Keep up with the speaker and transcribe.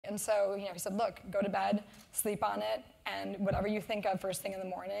And so, he said, look, go to bed, sleep on it, and whatever you think of first thing in the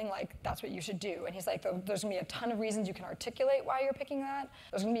morning, like, that's what you should do. And he's like, there's gonna be a ton of reasons you can articulate why you're picking that.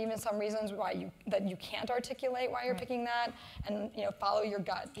 There's gonna be even some reasons that you can't articulate why you're picking that. And, follow your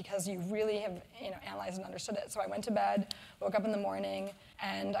gut, because you really have, analyzed and understood it. So I went to bed, woke up in the morning,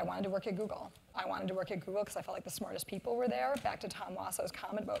 and I wanted to work at Google. I wanted to work at Google because I felt like the smartest people were there. Back to Tom Wasso's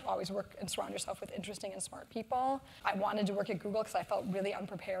comment about always work and surround yourself with interesting and smart people. I wanted to work at Google because I felt really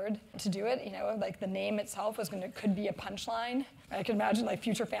unprepared to do it. Like the name itself could be a punchline. I could imagine like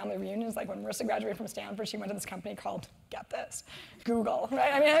future family reunions, like when Marissa graduated from Stanford, she went to this company called, get this, Google,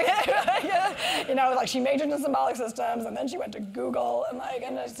 right? I mean, like she majored in symbolic systems, and then she went to Google, and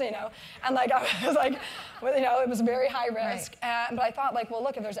and I was like, it was very high risk. Right. But I thought, well,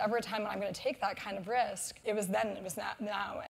 look, if there's ever a time when I'm going to take that kind of risk, it was then, it was now.